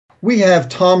We have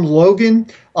Tom Logan,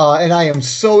 and I am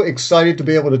so excited to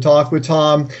be able to talk with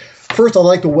Tom. First, I'd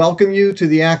like to welcome you to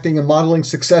the Acting and Modeling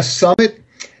Success Summit.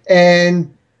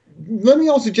 And let me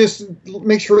also just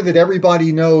make sure that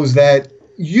everybody knows that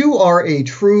you are a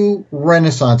true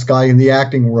Renaissance guy in the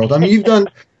acting world. I mean, you've done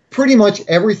pretty much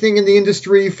everything in the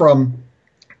industry, from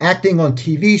acting on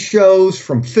TV shows,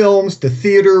 from films to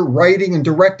theater, writing and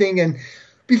directing. And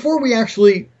before we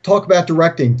actually talk about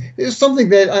directing, there's something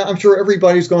that I'm sure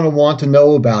everybody's going to want to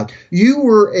know about. You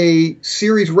were a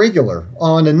series regular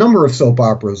on a number of soap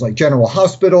operas like General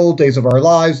Hospital, Days of Our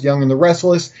Lives, Young and the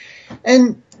Restless.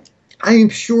 And I'm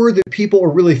sure that people are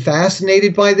really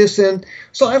fascinated by this. And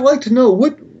so I'd like to know,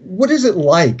 what is it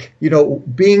like,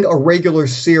 being a regular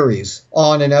series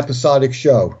on an episodic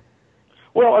show?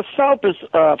 Well, a soap is,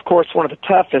 of course, one of the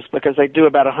toughest because they do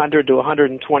about 100 to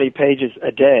 120 pages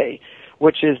a day,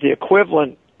 which is the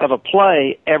equivalent of a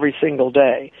play every single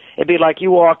day. It'd be like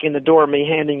you walk in the door, me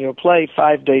handing you a play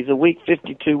 5 days a week,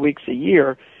 52 weeks a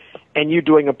year, and you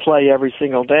doing a play every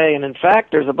single day. And in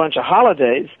fact, there's a bunch of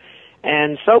holidays,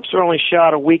 and soaps are only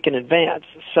shot a week in advance.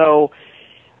 So,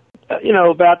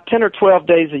 about 10 or 12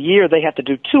 days a year, they have to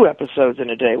do 2 episodes in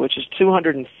a day, which is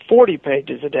 240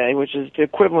 pages a day, which is the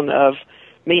equivalent of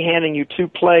me handing you 2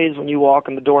 plays when you walk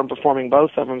in the door and performing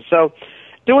both of them. So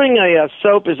doing a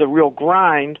soap is a real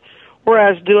grind,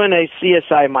 whereas doing a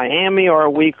CSI Miami or a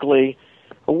weekly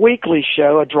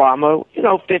show, a drama,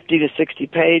 50 to 60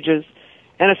 pages,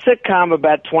 and a sitcom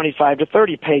about 25 to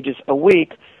 30 pages a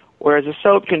week, whereas a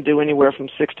soap can do anywhere from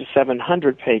 600 to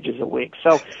 700 pages a week.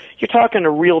 So you're talking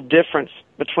a real difference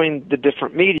between the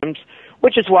different mediums,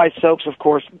 which is why soaps, of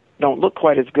course, don't look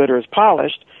quite as good or as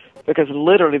polished, because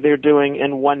literally they're doing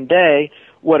in one day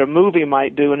what a movie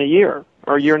might do in a year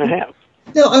or a year and a half.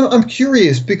 Now, I'm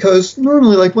curious because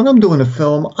normally, like when I'm doing a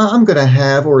film, I'm going to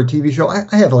have, or a TV show,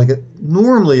 I have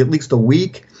normally at least a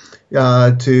week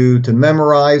to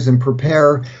memorize and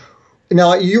prepare.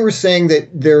 Now, you were saying that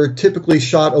they're typically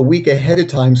shot a week ahead of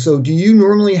time. So do you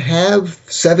normally have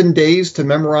 7 days to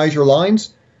memorize your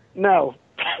lines? No.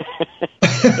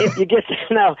 If you get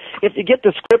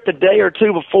the script a day or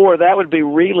two before, that would be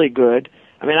really good.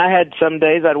 I mean, I had some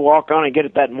days I'd walk on and get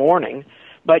it that morning.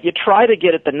 But you try to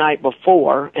get it the night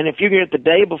before, and if you get it the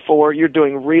day before, you're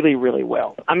doing really, really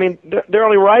well. I mean, they're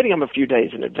only writing them a few days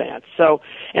in advance. So,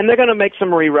 and they're going to make some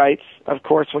rewrites, of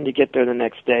course, when you get there the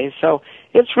next day. So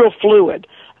it's real fluid.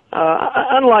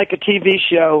 Unlike a TV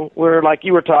show where, like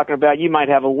you were talking about, you might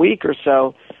have a week or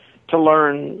so to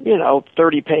learn,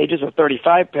 30 pages or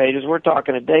 35 pages. We're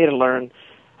talking a day to learn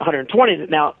 120.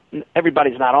 Now,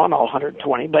 everybody's not on all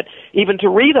 120, but even to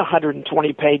read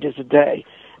 120 pages a day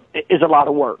is a lot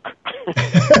of work.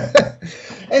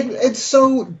 and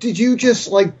so did you just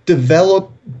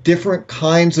develop different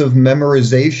kinds of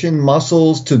memorization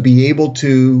muscles to be able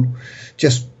to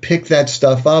just pick that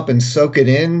stuff up and soak it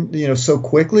in, so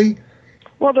quickly?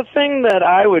 Well, the thing that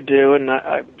I would do, and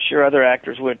I'm sure other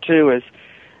actors would too, is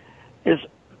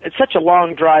it's such a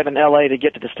long drive in LA to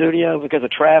get to the studio because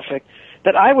of traffic,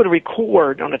 that I would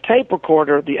record on a tape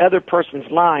recorder the other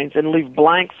person's lines and leave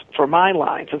blanks for my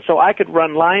lines. And so I could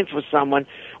run lines with someone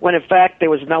when, in fact, there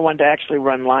was no one to actually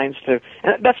run lines to.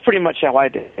 And that's pretty much how I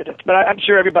did it. But I'm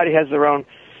sure everybody has their own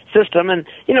system. And,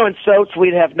 in soaps,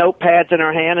 we'd have notepads in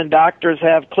our hand, and doctors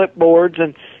have clipboards,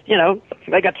 and,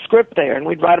 they got the script there, and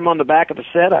we'd write them on the back of the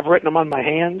set. I've written them on my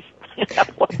hands.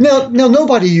 Now,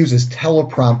 nobody uses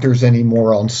teleprompters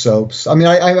anymore on soaps. I mean,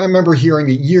 I remember hearing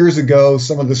that years ago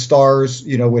some of the stars,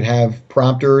 would have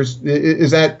prompters.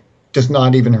 Is that just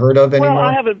not even heard of anymore? Well,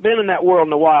 I haven't been in that world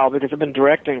in a while because I've been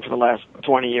directing for the last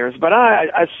 20 years. But I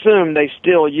assume they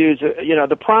still use,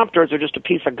 the prompters are just a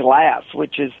piece of glass,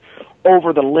 which is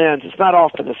over the lens. It's not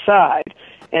off to the side.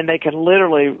 And they can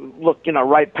literally look,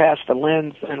 right past the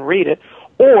lens and read it.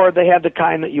 Or they have the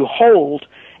kind that you hold,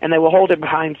 and they will hold it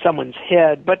behind someone's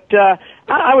head. But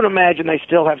I would imagine they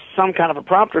still have some kind of a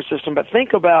prompter system. But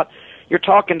think about, you're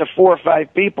talking to 4 or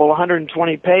 5 people,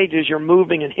 120 pages, you're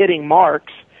moving and hitting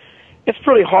marks. It's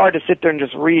pretty hard to sit there and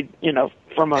just read,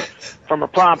 from a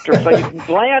prompter. So you can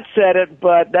glance at it,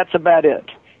 but that's about it.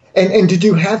 And did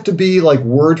you have to be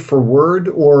word for word,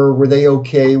 or were they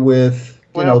okay with,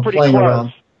 playing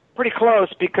around? Pretty close,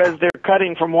 because they're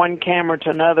cutting from one camera to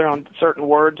another on certain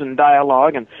words and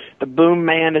dialogue, and the boom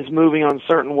man is moving on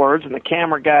certain words, and the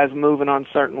camera guy's moving on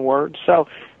certain words. So,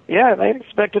 yeah, they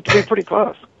expect it to be pretty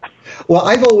close. Well,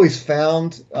 I've always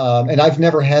found, and I've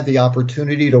never had the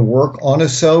opportunity to work on a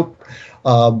soap,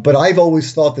 but I've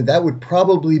always thought that would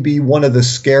probably be one of the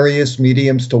scariest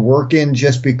mediums to work in,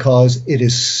 just because it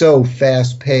is so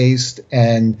fast-paced,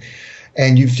 and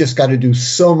and you've just got to do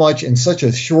so much in such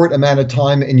a short amount of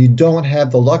time, and you don't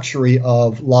have the luxury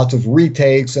of lots of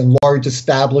retakes and large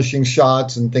establishing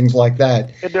shots and things like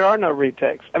that. There are no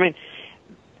retakes. I mean,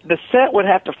 the set would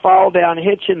have to fall down,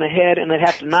 hit you in the head, and they'd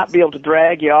have to not be able to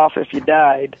drag you off if you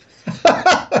died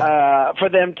for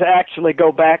them to actually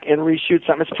go back and reshoot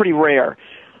something. It's pretty rare.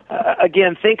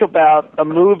 Again, think about a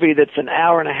movie that's an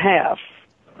hour and a half,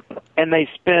 and they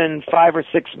spend 5 or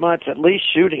 6 months at least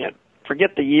shooting it.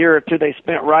 Forget the year or two they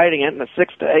spent writing it, and the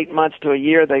 6 to 8 months to a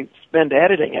year they spend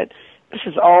editing it. This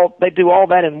is all, they do all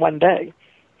that in one day.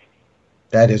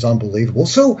 That is unbelievable.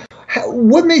 So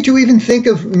what made you even think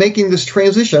of making this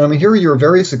transition? I mean, here you're a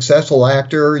very successful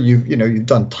actor. You've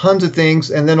done tons of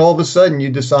things, and then all of a sudden you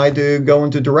decide to go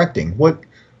into directing. What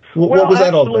was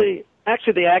that all about?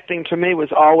 Actually, the acting to me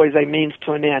was always a means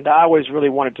to an end. I always really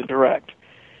wanted to direct.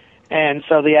 And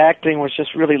so the acting was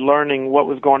just really learning what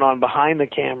was going on behind the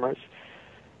cameras.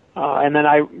 And then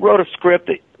I wrote a script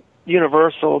that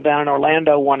Universal down in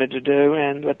Orlando wanted to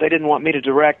do, but they didn't want me to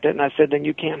direct it, and I said, then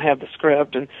you can't have the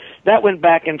script. And that went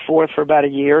back and forth for about a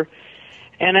year.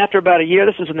 And after about a year,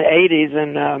 this was in the 80s,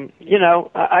 and,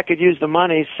 I could use the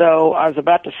money, so I was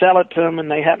about to sell it to them, and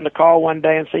they happened to call one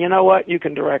day and say, you know what, you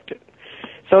can direct it.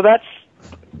 So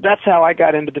that's how I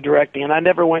got into the directing, and I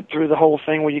never went through the whole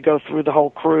thing where you go through the whole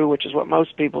crew, which is what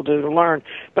most people do to learn.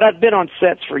 But I'd been on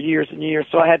sets for years and years,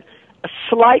 so I had a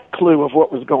slight clue of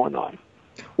what was going on.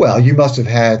 Well, you must have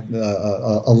had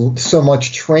so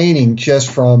much training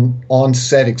just from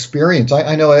on-set experience.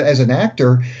 I know as an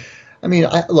actor, I mean,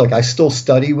 I still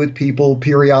study with people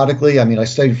periodically. I mean, I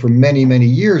studied for many, many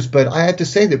years, but I have to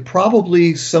say that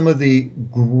probably some of the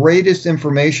greatest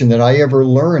information that I ever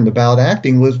learned about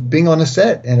acting was being on a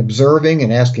set and observing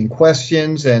and asking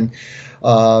questions and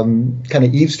kind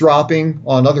of eavesdropping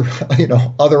on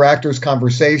other actors'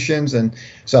 conversations. And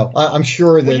so I'm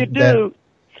sure that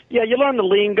Yeah, you learn the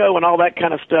lingo and all that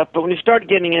kind of stuff, but when you start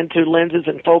getting into lenses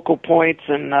and focal points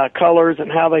and colors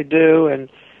and how they do, and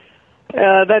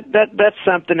that's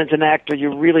something as an actor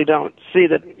you really don't see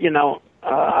that,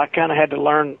 I kind of had to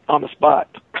learn on the spot.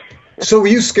 So were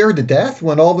you scared to death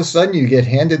when all of a sudden you get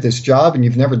handed this job and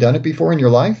you've never done it before in your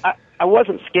life? I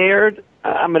wasn't scared.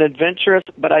 I'm an adventurous,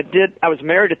 but I was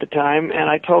married at the time, and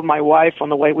I told my wife on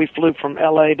the way, we flew from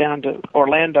L.A. down to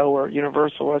Orlando where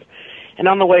Universal was. And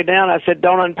on the way down, I said,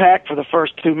 "Don't unpack for the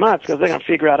first 2 months because they're going to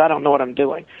figure out I don't know what I'm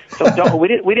doing." So we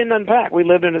didn't unpack. We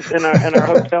lived in our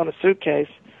hotel in a suitcase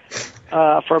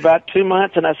for about 2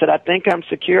 months, and I said, "I think I'm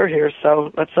secure here,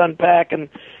 so let's unpack." And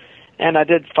I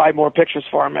did 5 more pictures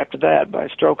for him after that by a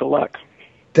stroke of luck.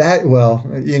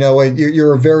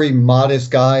 You're a very modest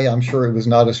guy. I'm sure it was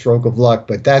not a stroke of luck,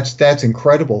 but that's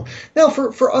incredible. Now,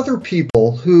 for other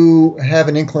people who have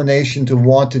an inclination to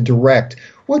want to direct,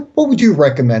 what would you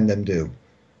recommend them do?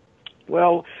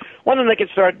 Well, one thing they could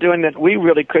start doing that we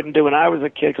really couldn't do when I was a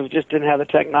kid because we just didn't have the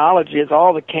technology is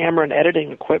all the camera and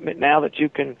editing equipment now that you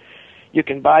can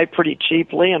buy pretty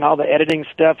cheaply, and all the editing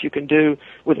stuff you can do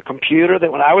with a computer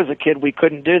that when I was a kid we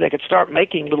couldn't do. They could start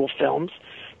making little films.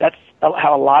 That's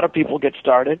how a lot of people get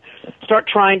started. Start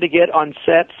trying to get on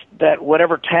sets that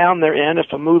whatever town they're in,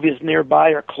 if a movie is nearby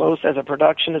or close as a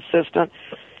production assistant,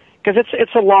 because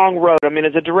it's a long road. I mean,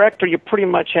 as a director, you pretty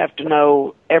much have to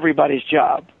know everybody's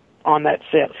job on that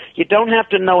set. You don't have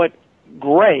to know it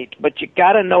great, but you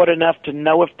got to know it enough to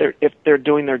know if they're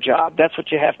doing their job. That's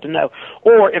what you have to know.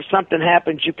 Or if something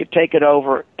happens, you could take it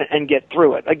over and get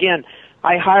through it. Again,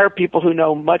 I hire people who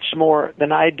know much more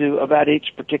than I do about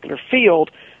each particular field.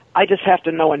 I just have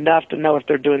to know enough to know if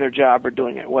they're doing their job or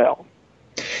doing it well.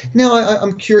 Now,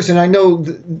 I'm curious, and I know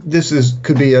this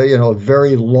could be a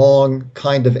very long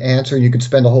kind of answer. You could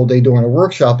spend a whole day doing a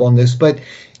workshop on this, but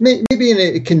maybe in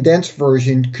a condensed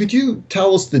version, could you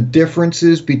tell us the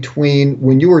differences between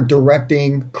when you were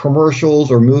directing commercials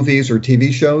or movies or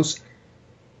TV shows?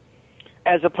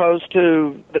 As opposed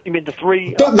to, you mean the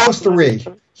three? Those three.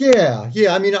 Yeah.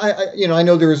 I mean, I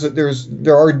know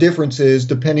there are differences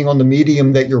depending on the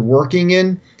medium that you're working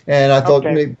in, and I thought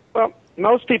maybe. Well,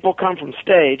 most people come from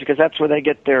stage because that's where they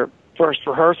get their first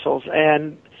rehearsals,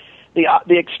 and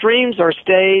the extremes are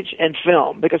stage and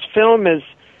film, because film is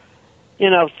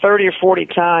 30 or 40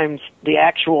 times the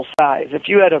actual size. If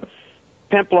you had a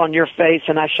pimple on your face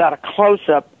and I shot a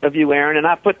close-up of you, Aaron, and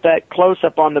I put that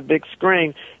close-up on the big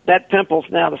screen, that pimple's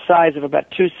now the size of about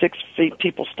 2 6-feet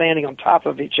people standing on top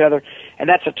of each other, and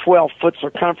that's a 12-foot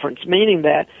circumference, meaning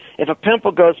that if a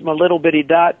pimple goes from a little bitty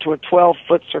dot to a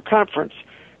 12-foot circumference,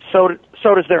 so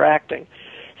does their acting.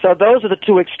 So those are the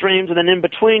two extremes, and then in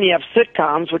between you have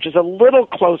sitcoms, which is a little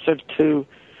closer to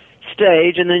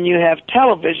stage, and then you have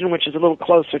television, which is a little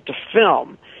closer to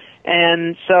film.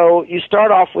 And so you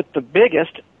start off with the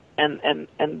biggest, and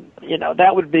you know,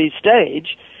 that would be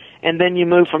stage, and then you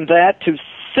move from that to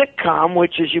sitcom,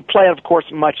 which is you play, of course,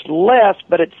 much less,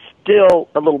 but it's still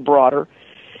a little broader.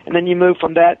 And then you move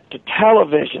from that to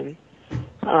television,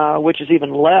 which is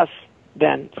even less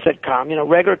than sitcom, you know,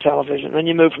 regular television. And then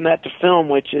you move from that to film,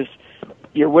 which is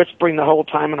you're whispering the whole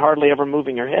time and hardly ever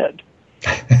moving your head.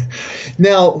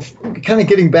 Now, kind of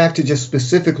getting back to just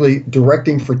specifically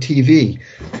directing for TV,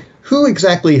 who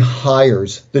exactly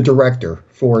hires the director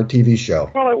for a TV show?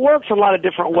 Well, it works a lot of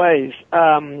different ways.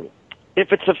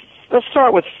 If it's let's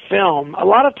start with film. A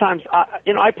lot of times,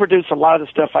 I produce a lot of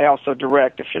the stuff I also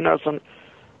direct. If you notice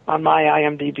on my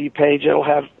IMDb page, it'll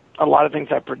have a lot of things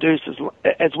I produce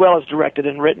as well as directed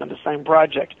and written on the same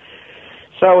project.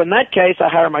 So in that case, I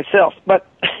hire myself. But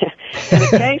in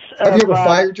the case of... Have you ever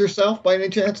fired yourself by any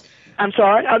chance? I'm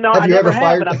sorry? Oh, no, I never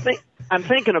have, but I'm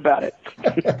thinking about it.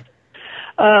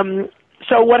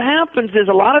 So what happens is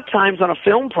a lot of times on a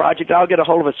film project, I'll get a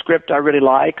hold of a script I really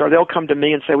like, or they'll come to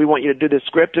me and say, we want you to do this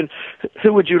script, and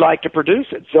who would you like to produce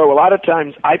it? So a lot of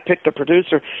times I pick the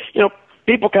producer. You know,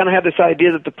 people kind of have this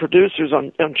idea that the producer's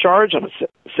on charge on a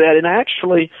set, and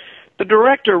actually the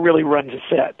director really runs a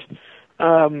set.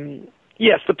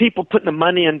 Yes, the people putting the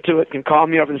money into it can call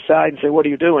me over the side and say, what are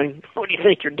you doing? What do you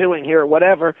think you're doing here, or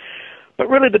whatever. But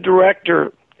really the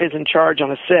director is in charge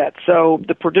on a set. So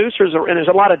the producers and there's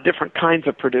a lot of different kinds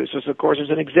of producers. Of course,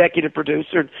 there's an executive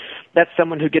producer, that's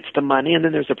someone who gets the money, and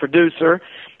then there's a producer,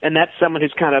 and that's someone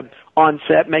who's kind of on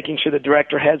set making sure the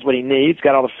director has what he needs,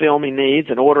 got all the film he needs,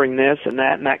 and ordering this and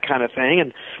that kind of thing.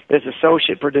 And there's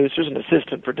associate producers and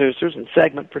assistant producers and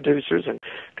segment producers and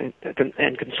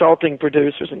consulting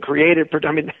producers and creative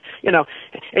I mean, you know,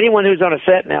 anyone who's on a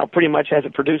set now pretty much has a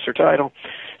producer title.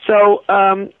 So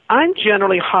I'm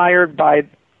generally hired by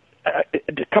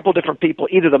a couple different people,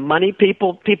 either the money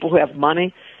people who have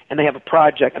money and they have a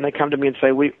project and they come to me and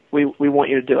say, we want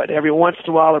you to do it. Every once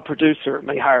in a while a producer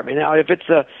may hire me. Now, if it's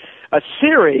a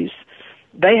series,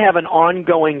 they have an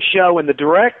ongoing show, and the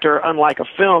director, unlike a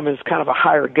film, is kind of a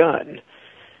hired gun.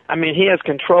 I mean, he has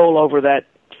control over that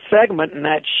segment and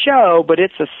that show, but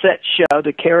it's a set show.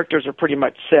 The characters are pretty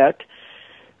much set.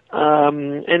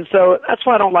 And so that's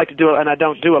why I don't like to do it, and I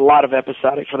don't do a lot of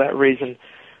episodic for that reason,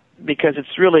 because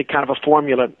it's really kind of a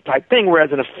formula type thing,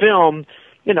 whereas in a film,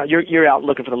 you know, you're out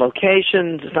looking for the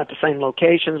locations. It's not the same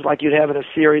locations like you'd have in a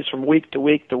series from week to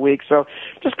week to week. So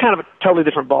just kind of a totally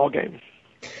different ballgame.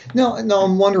 Now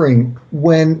I'm wondering,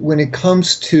 when it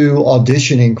comes to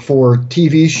auditioning for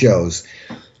TV shows,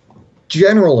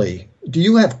 generally, do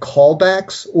you have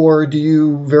callbacks, or do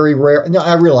you very rare? Now,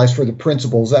 I realize for the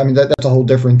principals, I mean, that's a whole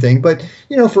different thing. But,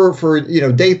 you know, for you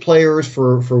know, day players,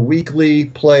 for weekly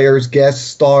players, guest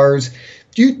stars,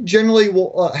 do you generally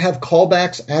will have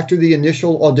callbacks after the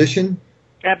initial audition?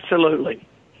 Absolutely.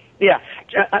 Yeah.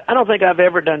 I don't think I've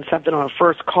ever done something on a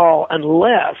first call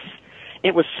unless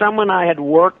it was someone I had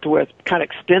worked with kind of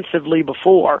extensively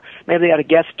before. Maybe they had a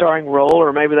guest starring role,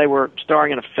 or maybe they were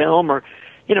starring in a film, or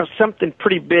you know, something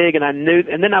pretty big, and I knew,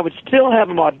 and then I would still have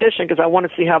them audition because I want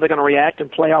to see how they're going to react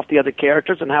and play off the other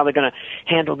characters and how they're going to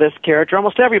handle this character.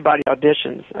 Almost everybody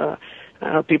auditions.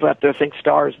 I know people out there think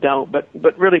stars don't, but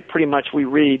really pretty much we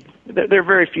read. There are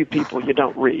very few people you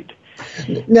don't read.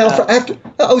 Now,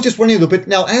 I was just wondering a little bit.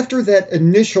 Now, after that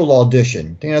initial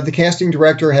audition, you know, the casting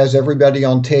director has everybody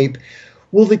on tape.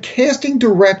 Will the casting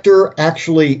director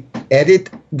actually edit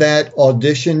that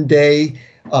audition day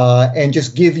and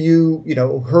just give you, you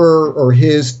know, her or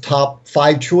his top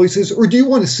 5 choices, or do you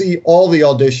want to see all the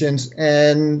auditions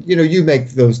and, you know, you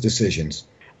make those decisions?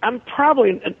 I'm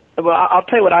probably, well, I'll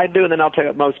tell you what I do, and then I'll tell you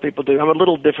what most people do. I'm a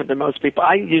little different than most people.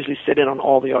 I usually sit in on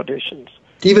all the auditions.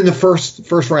 Even the first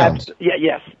rounds?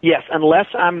 Yes. Unless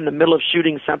I'm in the middle of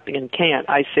shooting something and can't,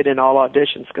 I sit in all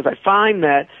auditions, because I find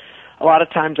that a lot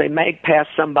of times they may pass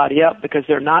somebody up because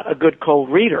they're not a good cold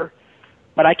reader,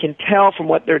 but I can tell from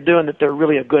what they're doing that they're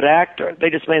really a good actor. They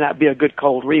just may not be a good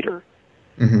cold reader.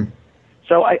 Mm-hmm.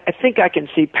 So I think I can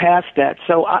see past that.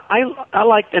 So I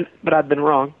like them, but I've been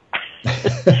wrong.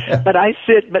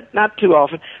 But not too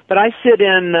often. But I sit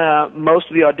in most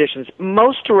of the auditions.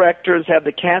 Most directors have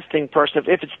the casting person.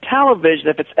 If it's television,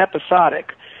 if it's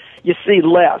episodic, you see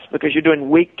less because you're doing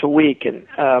week to week, and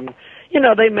you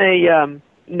know, they may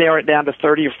narrow it down to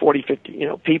 30 or 40, 50, you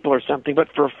know, people or something. But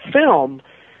for film,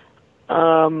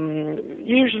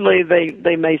 usually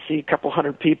they may see a couple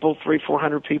hundred people,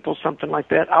 300-400 people, something like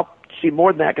that. I'll see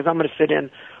more than that because I'm going to sit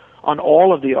in on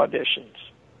all of the auditions.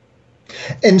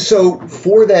 And so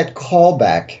for that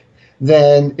callback,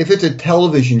 then if it's a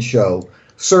television show,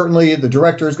 certainly the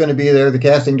director is going to be there, the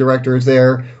casting director is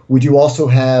there. Would you also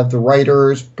have the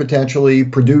writers, potentially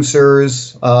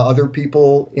producers, other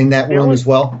people in that room as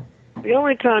well? The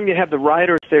only time you have the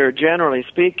writers there, generally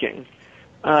speaking,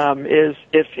 is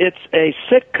if it's a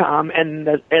sitcom,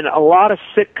 and a lot of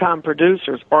sitcom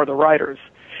producers are the writers,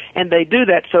 and they do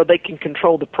that so they can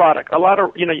control the product. A lot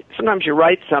of sometimes you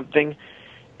write something,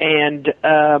 and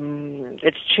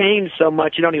it's changed so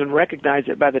much you don't even recognize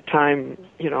it by the time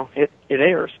it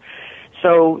airs.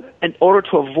 So in order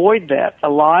to avoid that, a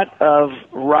lot of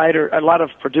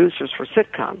producers for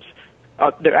sitcoms,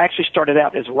 they actually started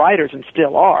out as writers and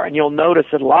still are. And you'll notice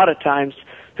that a lot of times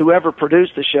whoever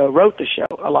produced the show wrote the show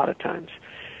a lot of times.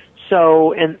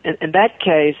 So in that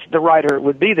case, the writer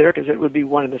would be there because it would be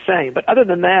one and the same. But other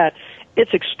than that,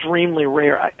 it's extremely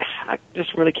rare. I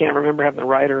just really can't remember having the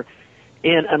writer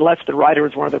in unless the writer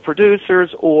was one of the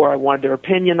producers or I wanted their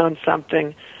opinion on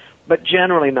something, but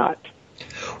generally not.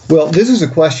 Well, this is a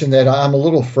question that I'm a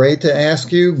little afraid to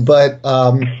ask you, but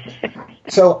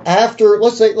so after,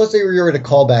 let's say you're at a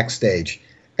callback stage,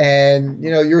 and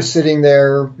you're sitting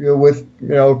there with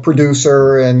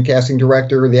producer and casting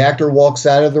director. The actor walks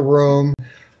out of the room.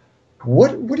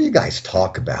 What do you guys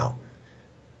talk about?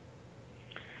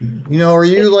 Are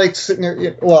you like sitting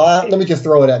there? Well, let me just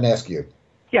throw it out and ask you.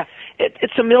 Yeah,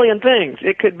 it's a million things.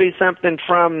 It could be something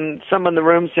from someone in the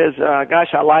room says, gosh,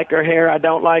 I like her hair, I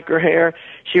don't like her hair.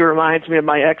 She reminds me of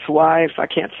my ex-wife. I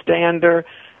can't stand her.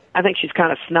 I think she's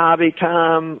kind of snobby,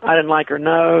 Tom. I didn't like her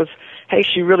nose. Hey,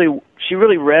 she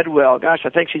really read well. Gosh, I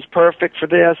think she's perfect for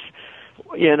this.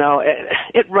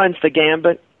 It runs the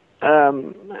gambit.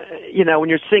 When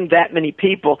you're seeing that many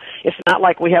people, it's not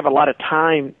like we have a lot of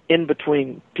time in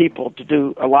between people to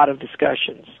do a lot of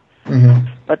discussions. Mm-hmm.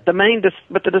 But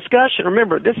the discussion,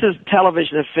 remember, this is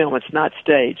television and film. It's not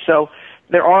stage. So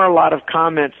there are a lot of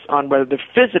comments on whether they're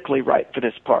physically right for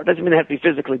this part. Doesn't mean they have to be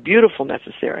physically beautiful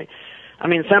necessary. I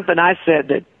mean, something I said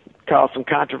that caused some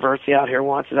controversy out here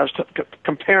once is I was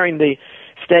comparing the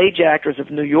stage actors of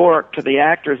New York to the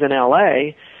actors in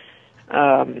L.A.,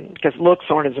 because looks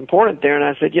aren't as important there. And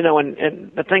I said,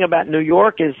 and the thing about New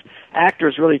York is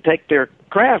actors really take their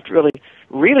craft really,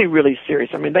 really, really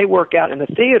serious. I mean, they work out in the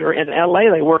theater. In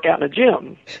L.A., they work out in a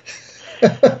gym.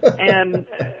 And,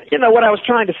 what I was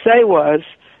trying to say was,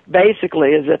 basically,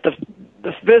 is that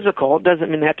the physical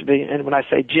doesn't mean they have to be, and when I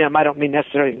say gym, I don't mean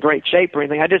necessarily in great shape or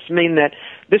anything. I just mean that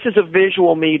this is a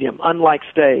visual medium, unlike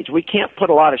stage. We can't put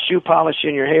a lot of shoe polish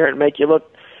in your hair and make you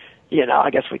look, I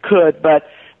guess we could, but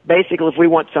basically if we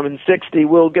want someone 60,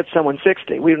 we'll get someone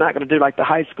 60. We're not going to do like the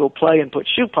high school play and put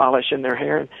shoe polish in their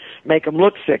hair and make them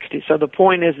look 60. So the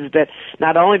point is that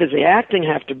not only does the acting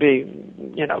have to be,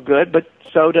 good, but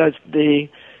so does the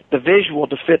visual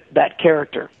to fit that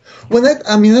character. Well,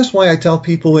 that's why I tell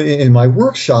people in my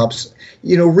workshops,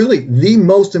 really the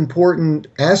most important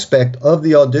aspect of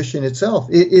the audition itself,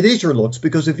 it is your looks,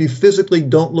 because if you physically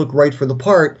don't look right for the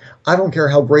part, I don't care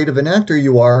how great of an actor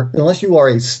you are, unless you are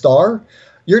a star,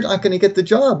 you're not going to get the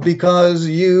job because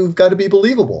you've got to be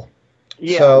believable.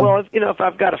 Yeah, so, well, if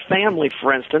I've got a family,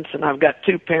 for instance, and I've got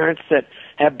two parents that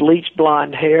have bleached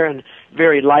blonde hair and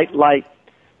very light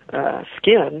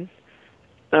skin,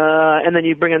 and then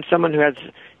you bring in someone who has,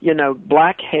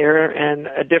 black hair and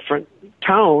a different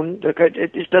tone.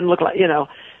 It just doesn't look like, it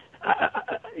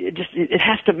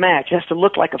has to match. It has to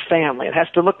look like a family. It has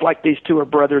to look like these two are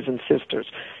brothers and sisters.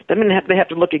 Doesn't mean they have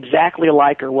to look exactly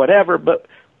alike or whatever, but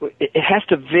it has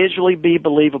to visually be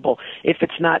believable. If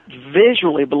it's not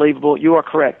visually believable, you are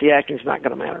correct. The acting's not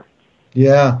going to matter.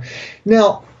 Yeah.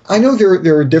 Now, I know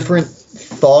there are different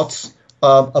thoughts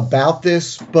about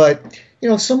this, but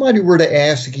if somebody were to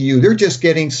ask you, they're just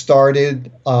getting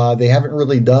started, they haven't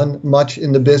really done much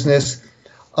in the business,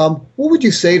 what would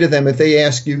you say to them if they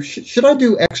ask you, should I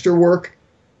do extra work?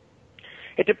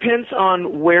 It depends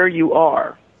on where you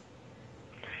are.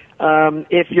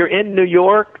 If you're in New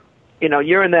York,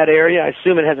 you're in that area. I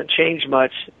assume it hasn't changed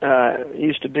much. It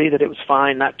used to be that it was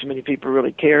fine. Not too many people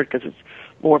really cared because it's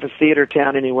more of a theater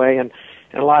town anyway, and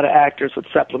a lot of actors would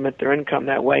supplement their income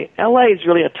that way. L.A. is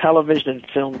really a television and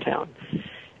film town.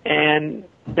 And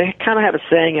they kind of have a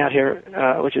saying out here,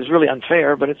 which is really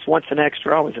unfair, but it's once an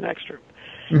extra, always an extra.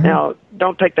 Mm-hmm. Now,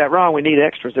 don't take that wrong. We need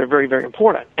extras. They're very, very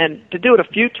important. And to do it a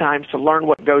few times to learn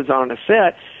what goes on a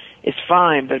set is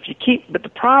fine. But but the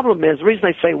problem is, the reason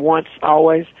they say once,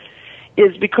 always,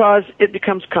 is because it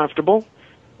becomes comfortable.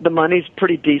 The money's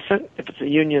pretty decent if it's a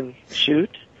union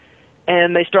shoot.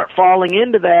 And they start falling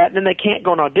into that, and then they can't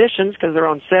go on auditions because they're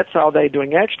on sets all day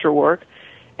doing extra work.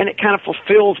 And it kind of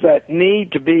fulfills that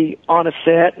need to be on a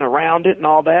set and around it and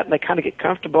all that, and they kind of get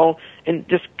comfortable and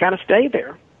just kind of stay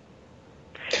there.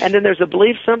 And then there's a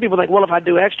belief, some people think, well, if I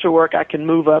do extra work, I can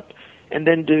move up and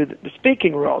then do the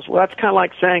speaking roles. Well, that's kind of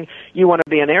like saying you want to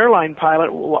be an airline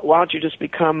pilot. Why don't you just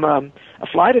become a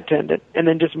flight attendant and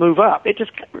then just move up? It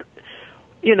just, I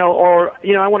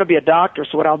want to be a doctor,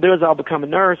 so what I'll do is I'll become a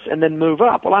nurse and then move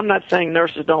up. Well, I'm not saying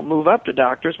nurses don't move up to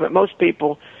doctors, but most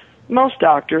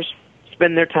doctors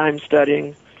spend their time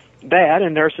studying that,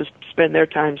 and nurses spend their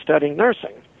time studying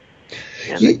nursing.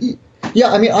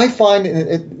 Yeah, I mean, I found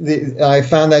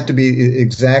that to be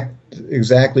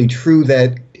exactly true.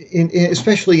 That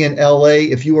especially in LA,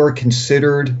 if you are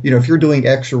considered, if you're doing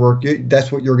extra work,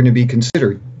 that's what you're going to be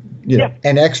considered,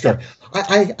 an extra.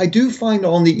 Yeah. I do find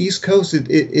on the East Coast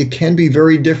it can be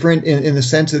very different in the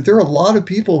sense that there are a lot of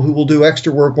people who will do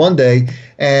extra work one day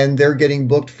and they're getting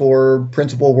booked for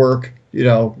principal work,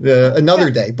 another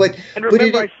day. But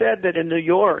remember, I said that in New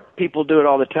York, people do it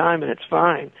all the time and it's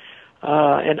fine.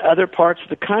 In other parts of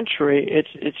the country,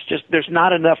 it's just there's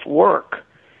not enough work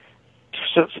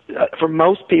for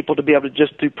most people to be able to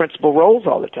just do principal roles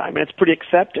all the time, and it's pretty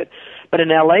accepted. But in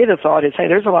LA, the thought is, hey,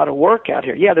 there's a lot of work out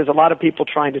here. Yeah, there's a lot of people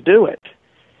trying to do it.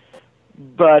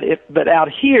 But out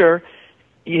here,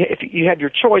 if you had your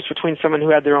choice between someone who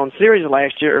had their own series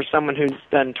last year or someone who's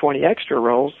done 20 extra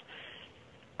roles,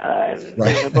 right.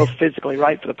 They're both physically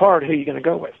right for the part, who are you going to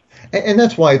go with? And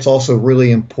that's why it's also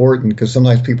really important, because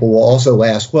sometimes people will also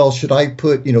ask, well, should I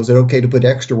put, is it okay to put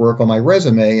extra work on my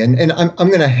resume? And I'm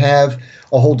going to have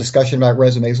a whole discussion about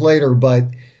resumes later, but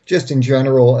just in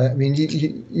general, I mean,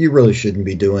 you really shouldn't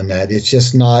be doing that. It's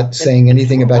just not saying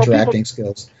anything about your acting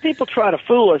skills. People try to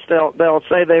fool us. They'll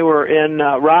say they were in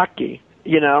Rocky,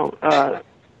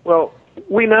 well,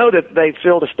 we know that they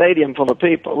filled a stadium full of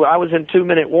people. I was in 2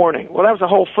 Minute Warning. Well, that was a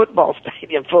whole football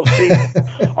stadium full of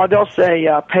people. Or they'll say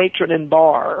patron in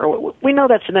bar. Or, we know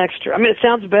that's an extra. I mean, it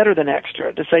sounds better than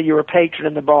extra to say you're a patron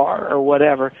in the bar or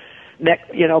whatever. But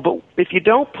if you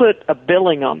don't put a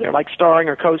billing on there, like starring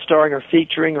or co-starring or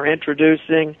featuring or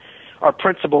introducing or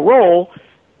principal role,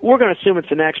 we're going to assume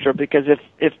it's an extra, because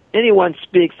if anyone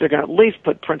speaks, they're going to at least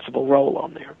put principal role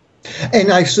on there.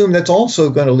 And I assume that's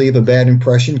also going to leave a bad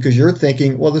impression, because you're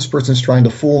thinking, well, this person's trying to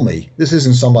fool me. This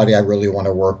isn't somebody I really want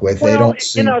to work with. Well, they don't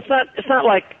see. It's not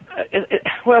like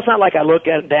I look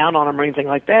at it down on them or anything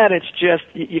like that. It's just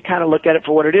you kind of look at it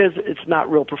for what it is. It's not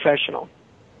real professional.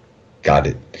 Got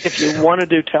it. If you want to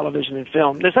do television and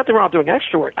film, there's nothing wrong with doing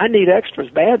extra work. I need extras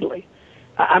badly.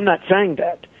 I'm not saying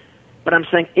that. But I'm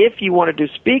saying if you want to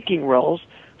do speaking roles,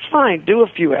 fine, do a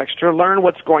few extra, learn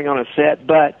what's going on set,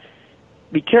 but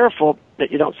be careful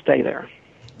that you don't stay there.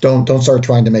 Don't start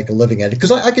trying to make a living at it.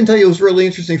 Because I can tell you it was really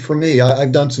interesting for me.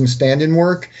 I've done some stand-in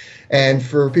work, and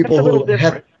for people who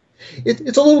have,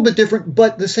 it's a little bit different,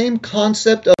 but the same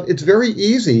concept of it's very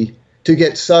easy to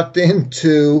get sucked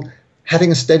into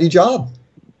having a steady job.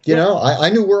 I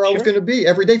knew where I was going to be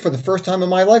every day for the first time in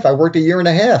my life. I worked 1.5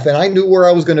 years, and I knew where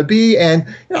I was going to be.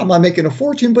 And I'm not making a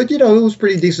fortune, but it was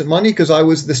pretty decent money, because I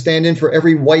was the stand-in for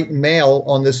every white male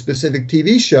on this specific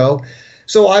TV show.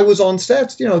 So I was on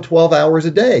sets, 12 hours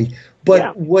a day.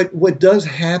 But what does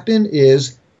happen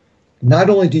is, not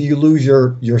only do you lose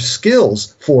your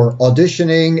skills for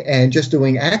auditioning and just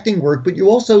doing acting work, but you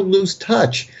also lose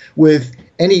touch with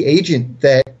any agent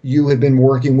that you have been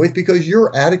working with, because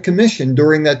you're out of commission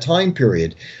during that time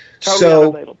period. Totally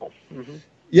unavailable. Mm-hmm.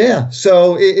 Yeah,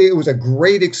 so it was a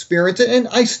great experience, and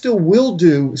I still will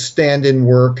do stand-in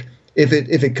work if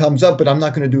it comes up, but I'm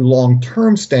not going to do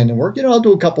long-term stand-in work. I'll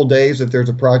do a couple days if there's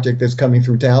a project that's coming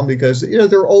through town, because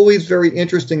they're always very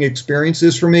interesting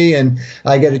experiences for me, and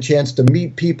I get a chance to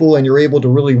meet people, and you're able to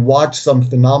really watch some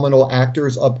phenomenal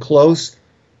actors up close,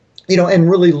 and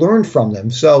really learn from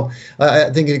them. So I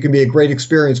think it can be a great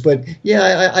experience. But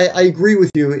I agree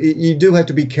with you. You do have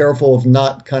to be careful of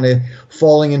not kind of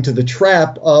falling into the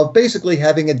trap of basically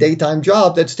having a daytime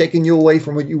job that's taking you away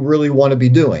from what you really want to be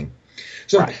doing.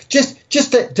 So right.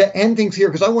 just to end things here,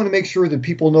 because I want to make sure that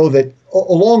people know that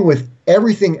along with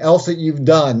everything else that you've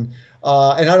done,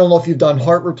 and I don't know if you've done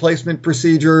heart replacement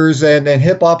procedures and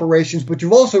hip operations, but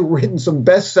you've also written some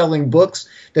best-selling books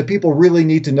that people really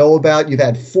need to know about. You've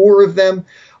had 4 of them.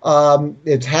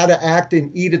 It's How to Act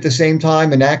and Eat at the Same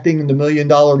Time, and Acting in the $1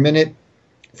 Million Minute.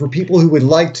 For people who would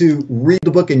like to read the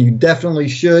book, and you definitely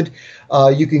should,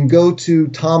 you can go to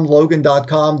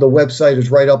tomlogan.com. The website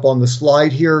is right up on the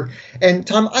slide here. And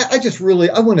Tom, I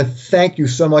want to thank you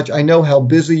so much. I know how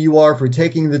busy you are for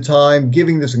taking the time,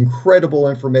 giving this incredible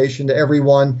information to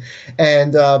everyone.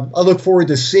 And I look forward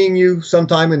to seeing you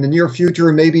sometime in the near future,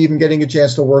 and maybe even getting a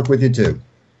chance to work with you too.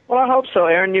 Well, I hope so,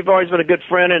 Aaron. You've always been a good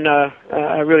friend, and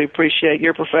I really appreciate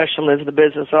your professionalism in the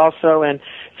business also. And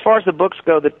as far as the books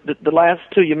go, the last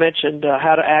two you mentioned,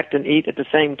 How to Act and Eat at the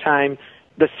Same Time,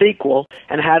 the sequel,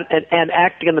 and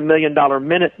Acting in the $1 Million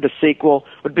Minute, the sequel,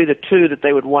 would be the two that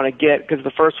they would want to get, because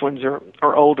the first ones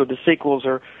are older, the sequels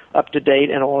are up to date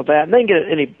and all of that. And they can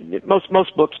get it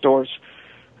most bookstores,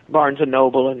 Barnes and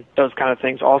Noble and those kind of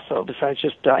things also, besides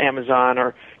just Amazon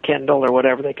or Kindle or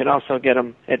whatever. They can also get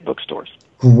them at bookstores.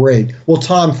 Great. Well,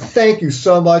 Tom, thank you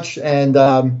so much, and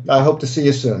I hope to see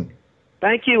you soon.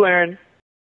 Thank you, Aaron.